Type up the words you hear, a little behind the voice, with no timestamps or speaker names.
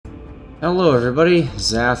Hello everybody,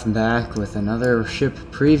 Zath back with another ship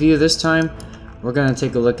preview. This time we're going to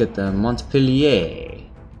take a look at the Montpelier.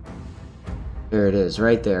 There it is,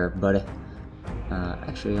 right there, buddy.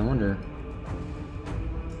 Actually, I wonder...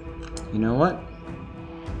 You know what?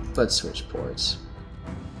 Let's switch ports.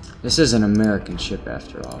 This is an American ship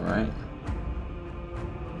after all, right?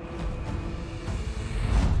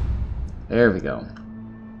 There we go.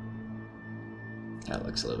 That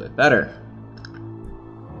looks a little bit better.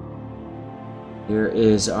 Here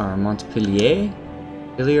is our Montpelier,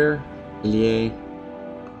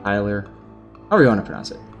 Tyler, however you want to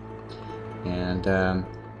pronounce it. And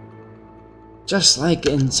just like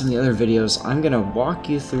in some of the other videos, I'm gonna walk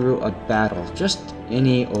you through a battle, just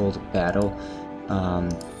any old battle,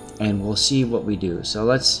 and we'll see what we do. So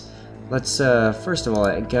let's first of all,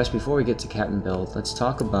 I guess before we get to captain build, let's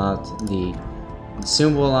talk about the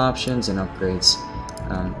consumable options and upgrades.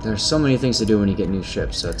 There's so many things to do when you get new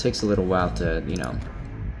ships, so it takes a little while to, you know,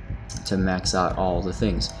 to max out all the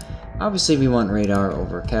things. Obviously, we want radar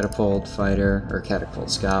over catapult fighter or catapult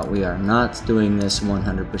scout. We are not doing this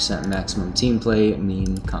 100% maximum team play,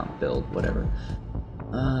 mean comp build, whatever.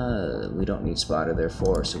 We don't need spotter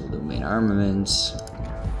therefore, so we'll do main armaments.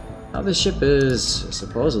 Now this ship is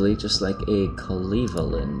supposedly just like a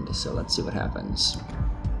Cleveland, so let's see what happens.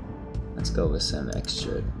 Let's go with some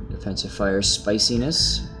extra defensive fire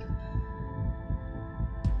spiciness.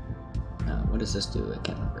 What does this do? I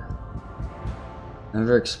can't remember.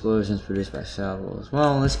 Number of explosions produced by salvos.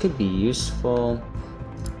 Well, this could be useful.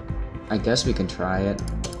 I guess we can try it.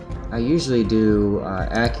 I usually do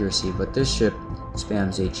accuracy, but this ship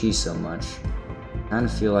spams HE so much. I kind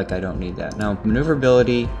of feel like I don't need that. Now,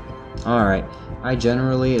 maneuverability. Alright. I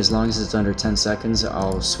generally, as long as it's under 10 seconds,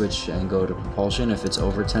 I'll switch and go to propulsion. If it's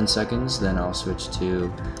over 10 seconds, then I'll switch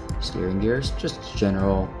to steering gears. Just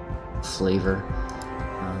general flavor.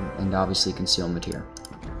 And obviously concealment here.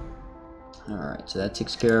 Alright, so that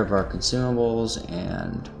takes care of our consumables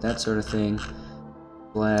and that sort of thing.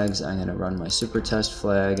 Flags, I'm going to run my super test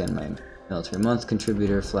flag and my military month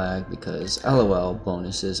contributor flag because LOL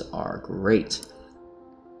bonuses are great.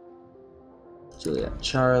 Juliet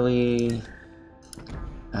Charlie.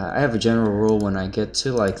 I have a general rule when I get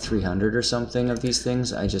to like 300 or something of these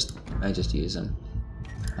things, I just use them.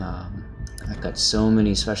 I've got so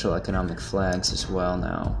many special economic flags as well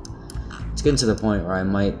now. It's getting to the point where I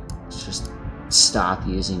might just stop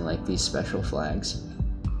using like these special flags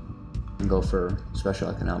and go for special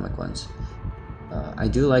economic ones. I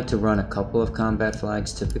do like to run a couple of combat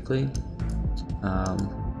flags typically.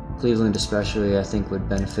 Cleveland especially I think would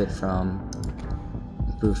benefit from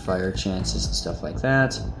improved fire chances and stuff like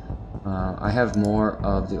that. I have more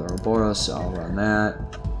of the Ouroboros, so I'll run that.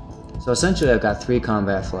 So essentially I've got 3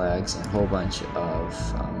 combat flags and a whole bunch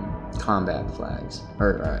of combat flags,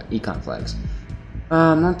 or econ flags.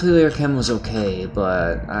 Montpelier camo is okay,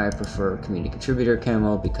 but I prefer community contributor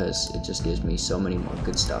camo because it just gives me so many more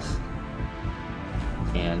good stuff.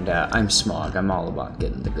 And I'm Smog, I'm all about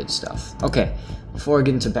getting the good stuff. Okay, before I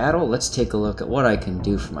get into battle, let's take a look at what I can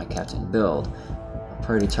do for my captain build.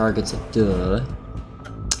 Priority targets a duh.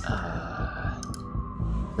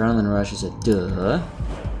 Adrenaline rush is a duh.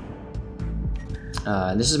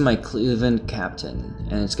 This is my Cleveland captain,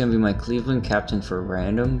 and it's gonna be my Cleveland captain for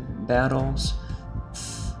random battles.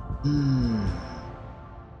 Let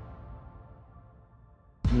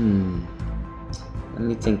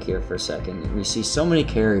me think here for a second. We see so many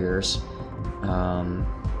carriers. I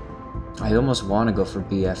almost want to go for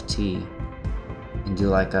BFT and do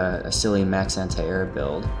like a silly max anti-air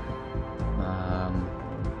build.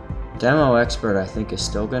 Demo expert I think is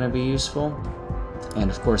still going to be useful. And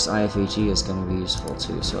of course IFHE is going to be useful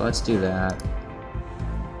too, so let's do that.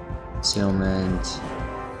 Concealment,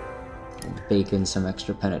 bake in some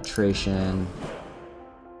extra penetration.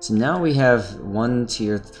 So now we have 1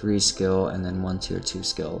 tier 3 skill and then 1 tier 2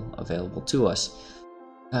 skill available to us.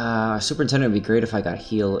 Superintendent would be great if I got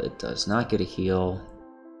heal. It does not get a heal.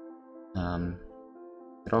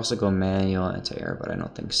 Could also go manual anti-air, but I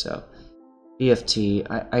don't think so. BFT,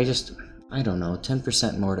 I don't know,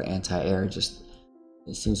 10% more to anti-air, just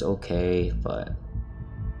it seems okay, but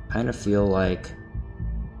I kind of feel like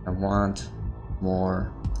I want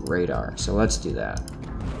more radar, so let's do that.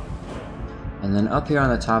 And then up here on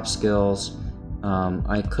the top skills,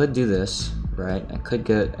 I could do this, right? I could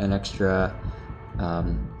get an extra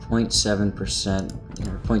 0.7%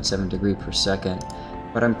 or 0.7 degree per second,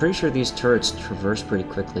 but I'm pretty sure these turrets traverse pretty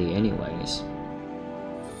quickly anyways.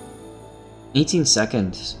 18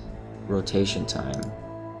 seconds rotation time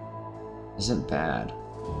isn't bad.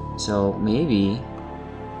 So maybe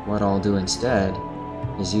what I'll do instead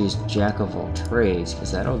is use Jack of all trades,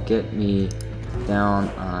 because that'll get me down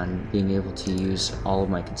on being able to use all of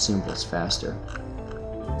my consumables faster.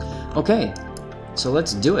 Okay, so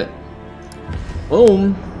let's do it.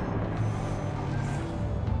 Boom!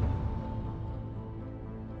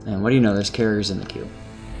 And what do you know, there's carriers in the queue.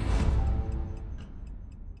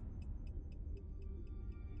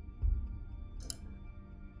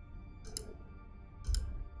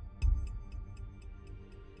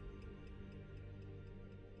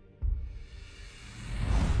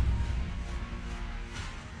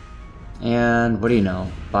 And what do you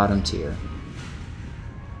know? Bottom tier.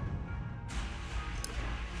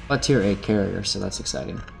 But tier 8 carrier, so that's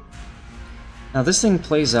exciting. Now this thing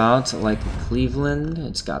plays out like a Cleveland.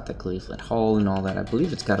 It's got the Cleveland hull and all that. I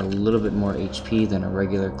believe it's got a little bit more HP than a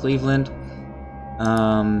regular Cleveland.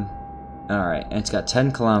 Alright, and it's got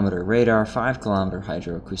 10 kilometer radar, 5 kilometer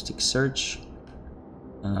hydroacoustic search.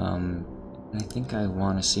 I think I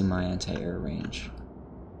want to see my anti-air range.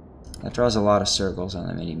 That draws a lot of circles on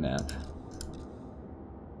the mini-map.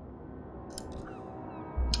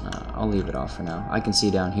 I'll leave it off for now. I can see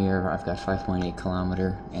down here I've got 5.8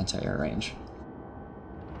 kilometer anti-air range.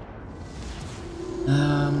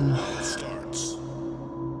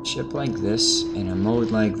 Ship like this, in a mode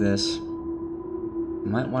like this, you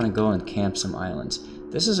might want to go and camp some islands.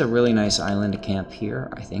 This is a really nice island to camp here,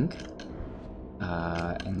 I think.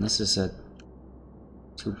 And this is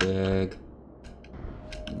too big.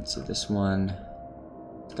 Let's see this one.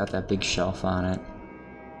 It's got that big shelf on it.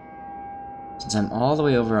 Since I'm all the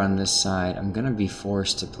way over on this side, I'm gonna be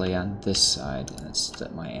forced to play on this side. And that's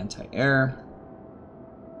my anti-air.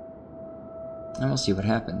 And we'll see what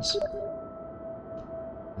happens.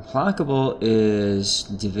 Implacable is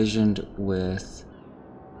divisioned with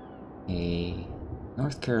a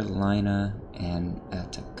North Carolina and a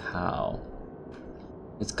Takao.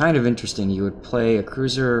 It's kind of interesting. You would play a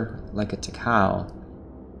cruiser like a Takao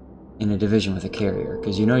in a division with a carrier,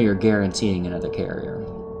 because you know you're guaranteeing another carrier.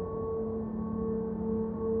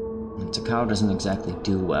 And Takao doesn't exactly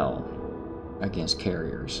do well against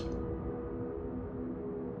carriers.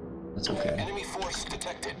 That's okay. Enemy force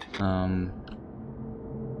detected.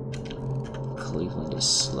 Cleveland is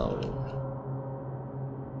slow.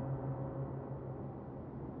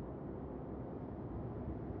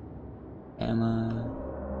 Emma.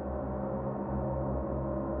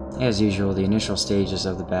 As usual, the initial stages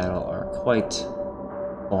of the battle are quite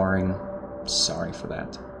boring. Sorry for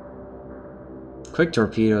that. Quick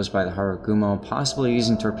torpedoes by the Harugumo, possibly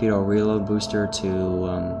using torpedo reload booster to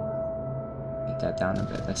make that down a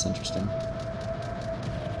bit. That's interesting.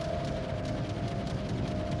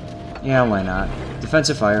 Yeah, why not?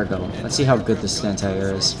 Defensive fire, go. Let's see how good this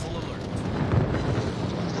anti-air is.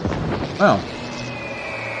 Oh.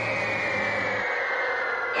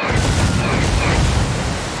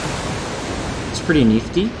 It's pretty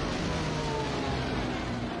nifty.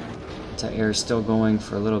 Anti-air is still going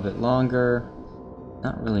for a little bit longer.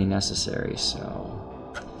 Not really necessary, so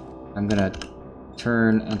I'm gonna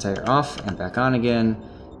turn anti-air off and back on again.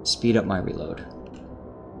 Speed up my reload.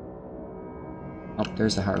 Oh,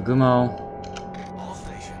 there's the Harugumo. All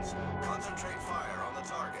stations, concentrate fire on the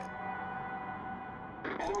target.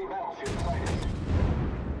 Enemy battleship sighted.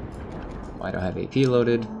 Why do I have AP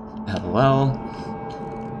loaded? LOL.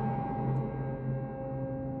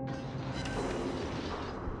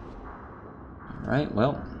 Alright,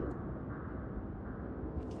 well.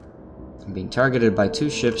 I'm being targeted by 2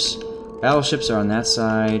 ships. Battleships are on that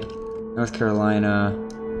side. North Carolina.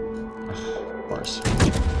 Oh, of course.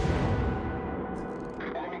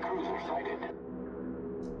 Enemy cruiser sighted.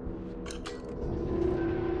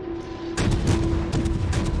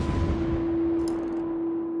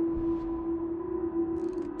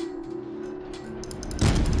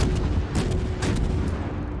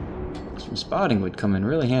 Some spotting would come in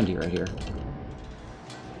really handy right here.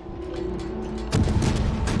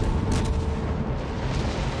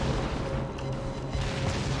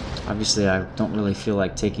 Obviously, I don't really feel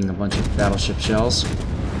like taking a bunch of battleship shells.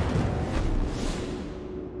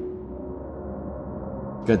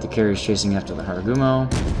 Good, the carrier's chasing after the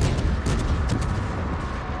Harugumo.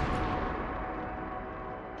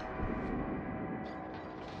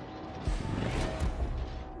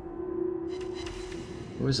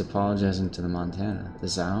 Who is apologizing to the Montana? The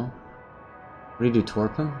Zao? What do you do,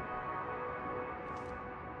 torp him?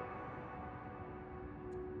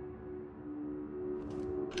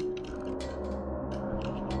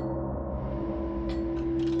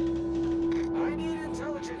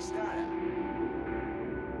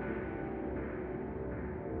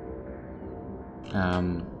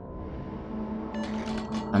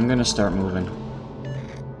 I'm gonna start moving.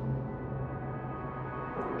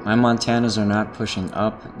 My Montanas are not pushing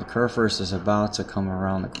up. The Kurfürst is about to come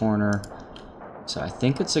around the corner. So I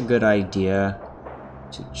think it's a good idea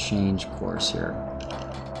to change course here.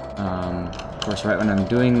 Of course, right when I'm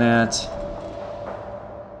doing that,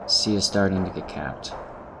 C is starting to get capped.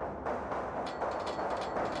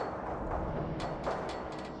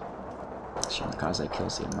 Shimakaze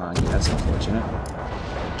kills the Amagi. That's unfortunate.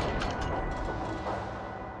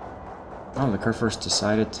 Oh, the Kurfürst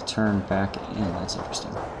decided to turn back in. That's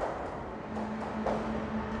interesting.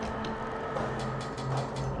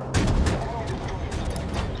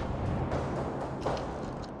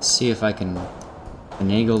 Let's see if I can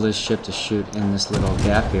finagle this ship to shoot in this little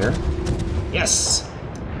gap here. Yes!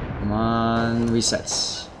 Come on,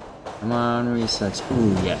 resets. Come on, resets.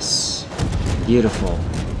 Ooh, yes. Beautiful.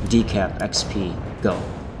 Decap XP. Go.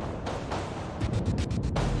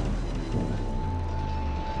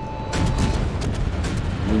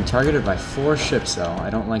 Being targeted by 4 ships, though. I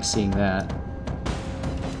don't like seeing that.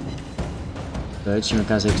 Good.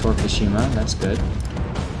 Shimakaze torque Fukushima. That's good.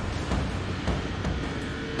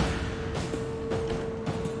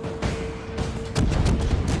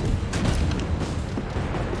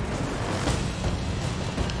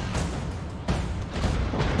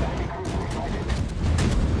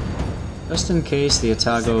 Just in case the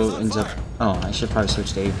Atago ends up... Oh, I should probably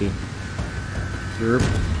switch to AP. Group.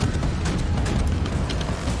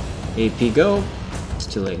 AP go! It's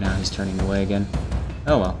too late now, he's turning away again.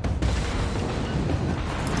 Oh well.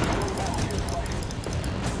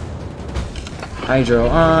 Hydro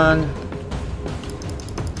on.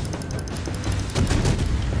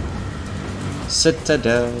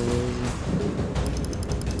 Citadel.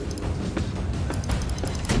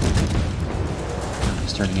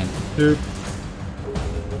 He's turning in. Boop.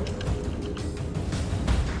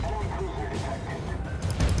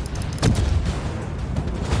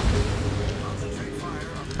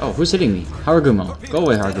 Oh, who's hitting me? Harugumo. Go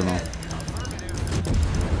away, Harugumo.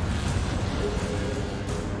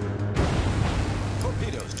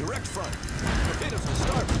 Torpedoes, direct front. Torpedoes to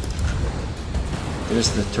starboard. There's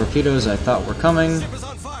the torpedoes I thought were coming. Ship is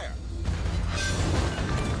on fire.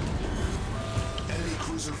 Enemy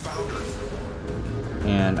cruiser foundered.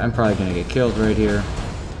 And I'm probably gonna get killed right here.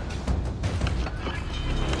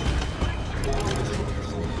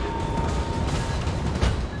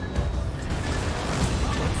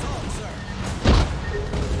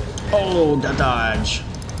 Oh, the dodge.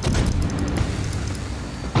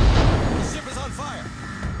 The ship is on fire.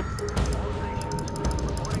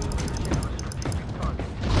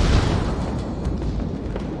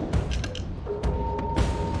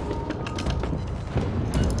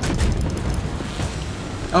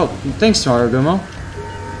 Oh, thanks, Harugumo.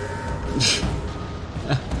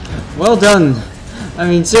 Well done. I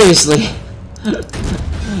mean, seriously.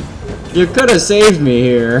 You could have saved me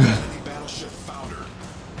here. Battleship foundered.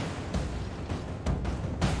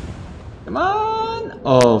 Come on!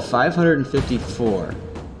 Oh, 554.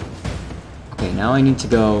 Okay, now I need to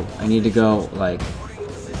go, like,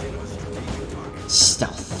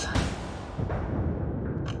 stealth.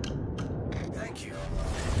 Thank you.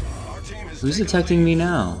 Our team is Who's detecting me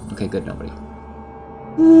now? Okay, good, nobody.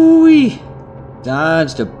 Ooh-wee!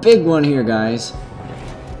 Dodged a big one here, guys.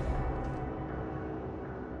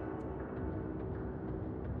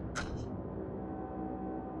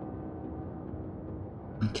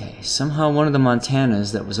 Okay, somehow one of the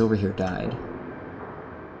Montanas that was over here died.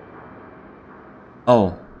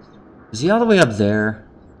 Oh, is he all the way up there?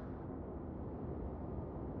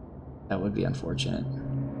 That would be unfortunate.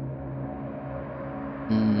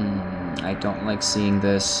 I don't like seeing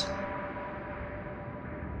this.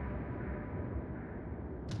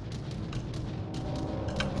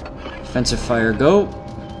 Defensive fire, go!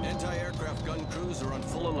 anti-aircraft gun crews are on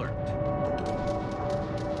full alert.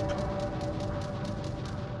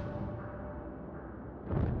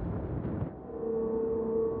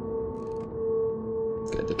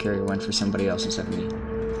 Good, the carrier went for somebody else instead of me.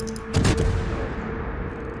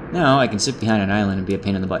 Now I can sit behind an island and be a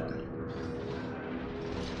pain in the butt.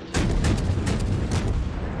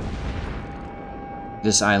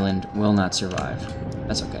 This island will not survive.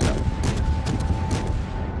 That's okay though.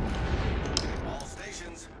 All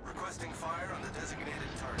stations requesting fire on the designated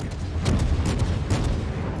target.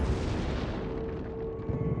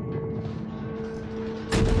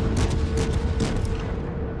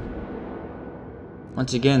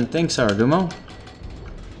 Once again, thanks, Harugumo.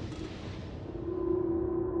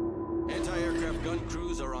 Anti-aircraft gun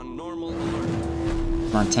crews are on normal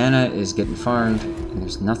alert. Montana is getting farmed, and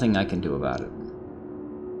there's nothing I can do about it.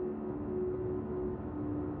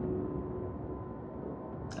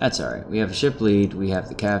 That's alright. We have a ship lead, we have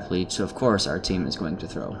the cap lead, so of course our team is going to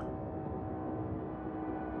throw.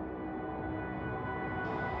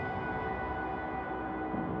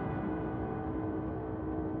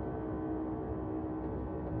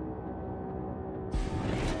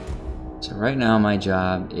 So right now my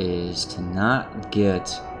job is to not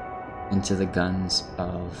get into the guns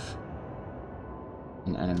of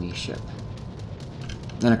an enemy ship.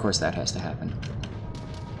 And of course that has to happen.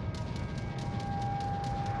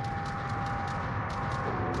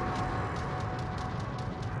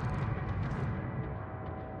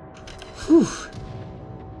 Whew.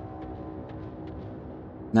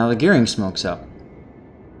 Now the gearing smokes up.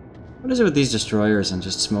 What is it with these destroyers and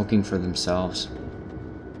just smoking for themselves?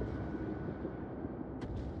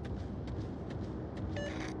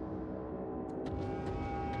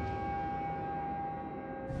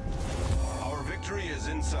 Our victory is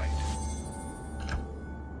in sight.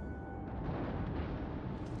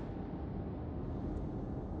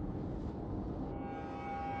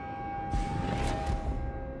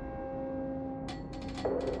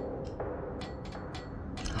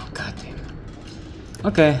 Oh, goddamn.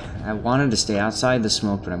 Okay, I wanted to stay outside the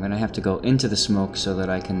smoke, but I'm gonna have to go into the smoke so that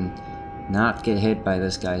I can not get hit by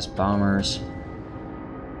this guy's bombers.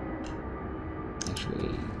 Actually,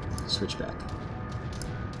 switch back.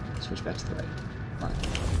 Switch back to the right. Come on.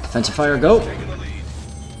 Defensive fire, go! Taking the lead.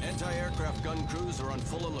 Anti-aircraft gun crews are on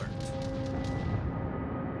full alert.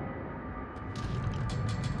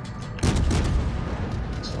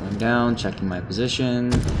 Slowing down, checking my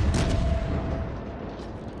position.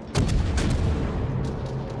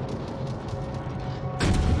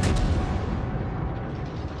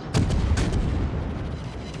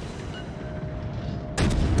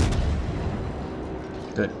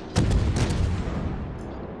 Good.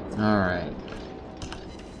 Alright.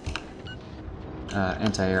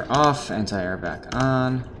 Anti-air off, anti-air back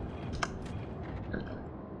on. There we go.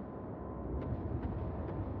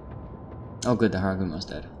 Oh good, the Haragumo's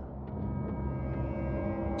dead.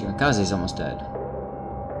 Jimikaze's almost dead.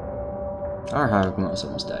 Our Haragumo's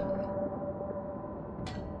almost dead.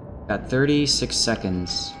 Got 36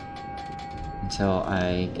 seconds until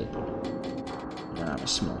I get run out of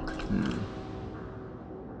smoke.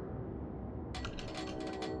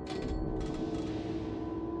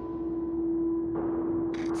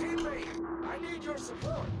 Teammate, I need your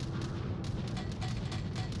support.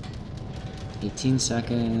 18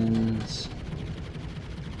 seconds.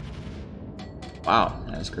 Wow,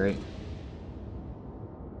 that was great.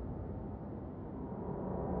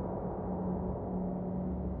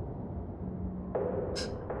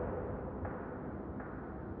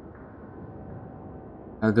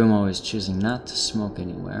 Argumo is choosing not to smoke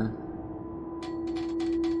anywhere.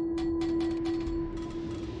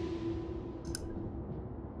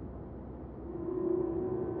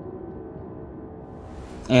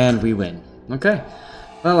 And we win. Okay.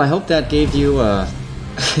 Well, I hope that gave you a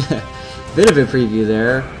bit of a preview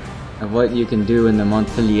there of what you can do in the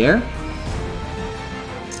Montpelier.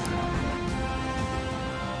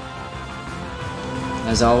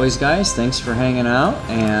 As always, guys, thanks for hanging out,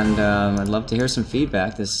 and I'd love to hear some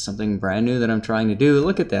feedback. This is something brand new that I'm trying to do.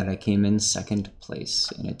 Look at that, I came in 2nd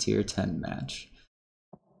place in a tier 10 match.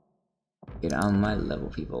 Get on my level,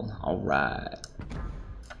 people. Alright.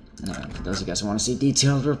 For those of you guys who want to see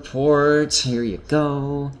detailed reports, here you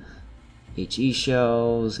go. HE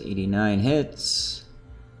shells, 89 hits.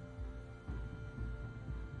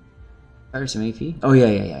 Fire some AP. Oh yeah.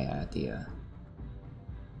 At the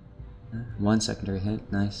 1 secondary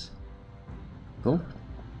hit, nice. Cool.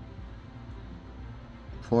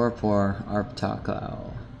 Poor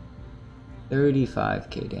Arptakao.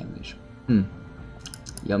 35k damage.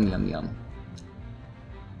 Yum.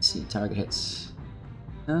 Let's see, target hits.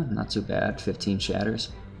 Not too bad, 15 shatters.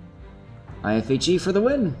 IFHE for the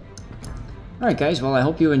win! Alright guys, well I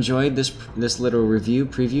hope you enjoyed this little review,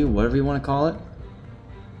 preview, whatever you want to call it.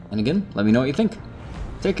 And again, let me know what you think.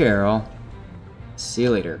 Take care all. See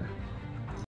you later.